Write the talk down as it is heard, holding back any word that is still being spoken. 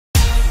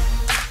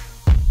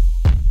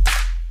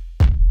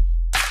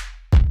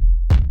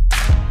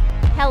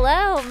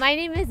Hello, my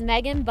name is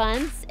Megan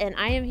Bunce and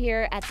I am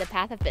here at the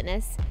Path of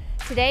Fitness.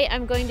 Today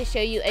I'm going to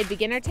show you a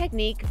beginner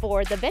technique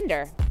for the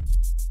bender.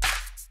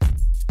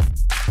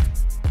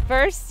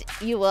 First,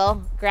 you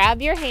will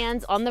grab your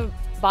hands on the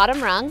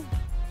bottom rung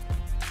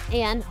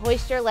and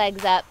hoist your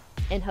legs up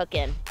and hook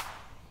in.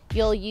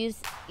 You'll use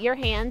your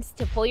hands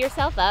to pull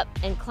yourself up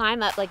and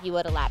climb up like you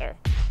would a ladder.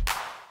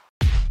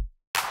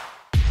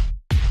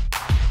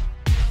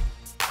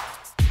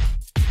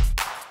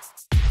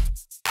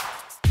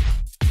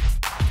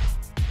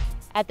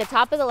 At the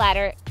top of the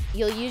ladder,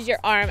 you'll use your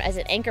arm as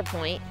an anchor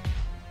point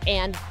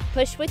and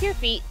push with your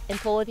feet and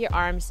pull with your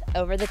arms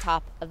over the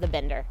top of the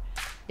bender.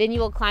 Then you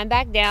will climb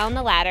back down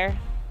the ladder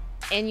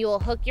and you will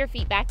hook your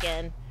feet back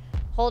in,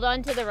 hold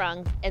on to the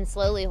rungs, and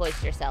slowly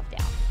hoist yourself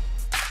down.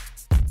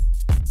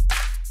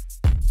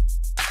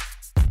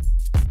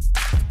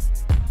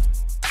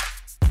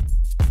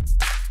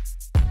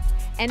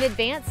 An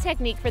advanced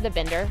technique for the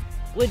bender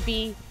would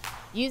be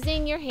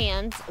using your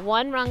hands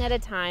one rung at a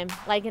time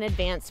like an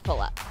advanced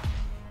pull-up.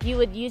 You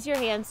would use your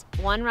hands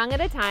one rung at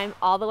a time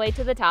all the way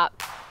to the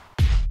top,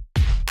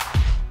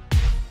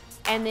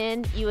 and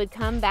then you would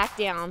come back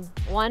down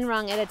one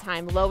rung at a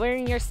time,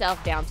 lowering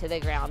yourself down to the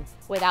ground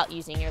without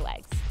using your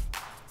legs.